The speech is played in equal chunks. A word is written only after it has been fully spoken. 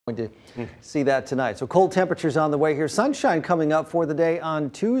Going to see that tonight. So cold temperatures on the way here. Sunshine coming up for the day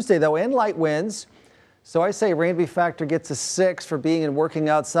on Tuesday, though, and light winds. So I say rain factor gets a 6 for being and working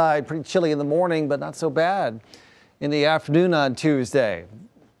outside. Pretty chilly in the morning, but not so bad in the afternoon on Tuesday.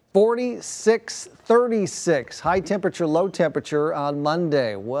 46, 36 high temperature, low temperature on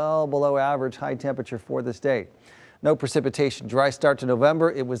Monday. Well below average high temperature for this day. No precipitation. Dry start to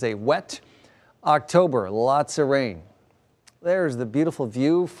November. It was a wet October. Lots of rain. There's the beautiful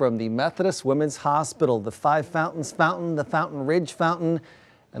view from the Methodist Women's Hospital, the Five Fountains Fountain, the Fountain Ridge Fountain,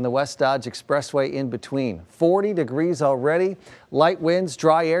 and the West Dodge Expressway in between. 40 degrees already, light winds,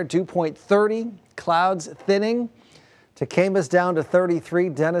 dry air, dew point 30, clouds thinning. Tecama's down to 33,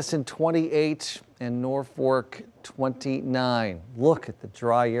 Denison 28, and Norfolk 29. Look at the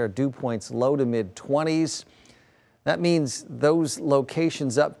dry air, dew points low to mid 20s. That means those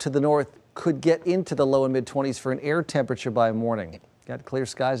locations up to the north could get into the low and mid 20s for an air temperature by morning. Got clear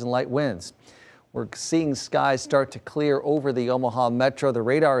skies and light winds. We're seeing skies start to clear over the Omaha Metro. The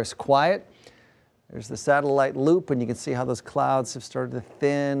radar is quiet. There's the satellite loop, and you can see how those clouds have started to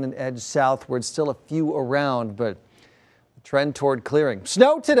thin and edge southward. Still a few around, but the trend toward clearing.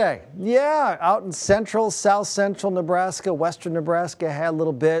 Snow today. Yeah, out in central, south central Nebraska, western Nebraska had a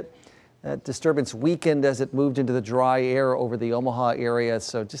little bit. That disturbance weakened as it moved into the dry air over the Omaha area,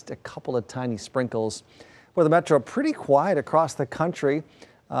 so just a couple of tiny sprinkles. For the metro, pretty quiet across the country.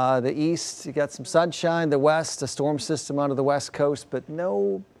 The east, you got some sunshine. The west, a storm system onto the west coast, but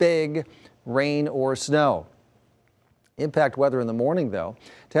no big rain or snow. Impact weather in the morning, though.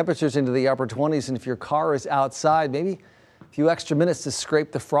 Temperatures into the upper 20s, and if your car is outside, maybe a few extra minutes to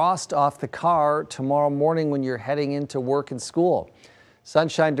scrape the frost off the car tomorrow morning when you're heading into work and school.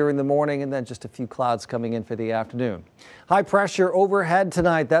 Sunshine during the morning, and then just a few clouds coming in for the afternoon. High pressure overhead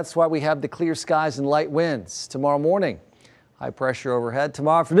tonight. That's why we have the clear skies and light winds. Tomorrow morning, high pressure overhead.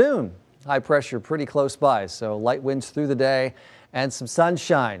 Tomorrow afternoon, high pressure pretty close by. So light winds through the day and some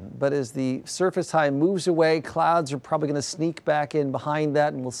sunshine. But as the surface high moves away, clouds are probably going to sneak back in behind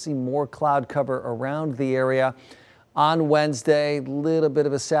that, and we'll see more cloud cover around the area. On Wednesday, a little bit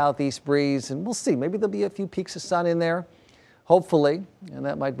of a southeast breeze, and we'll see. Maybe there'll be a few peaks of sun in there. Hopefully, and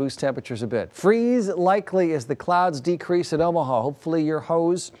that might boost temperatures a bit. Freeze likely as the clouds decrease at Omaha. Hopefully your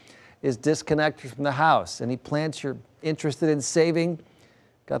hose is disconnected from the house. Any plants you're interested in saving,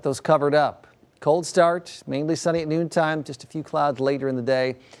 got those covered up. Cold start, mainly sunny at noontime, just a few clouds later in the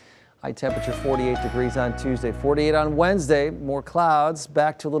day. High temperature 48 degrees on Tuesday, 48 on Wednesday, more clouds,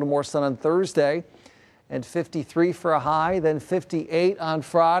 back to a little more sun on Thursday. And 53 for a high, then 58 on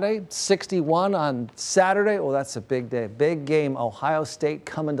Friday, 61 on Saturday. Oh, that's a big day. Big game. Ohio State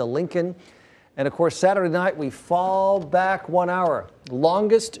coming to Lincoln. And of course, Saturday night, we fall back 1 hour.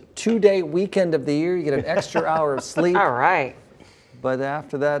 Longest two-day weekend of the year. You get an extra hour of sleep. All right. But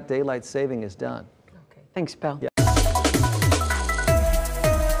after that, daylight saving is done. Okay. Thanks, Bill. Yeah.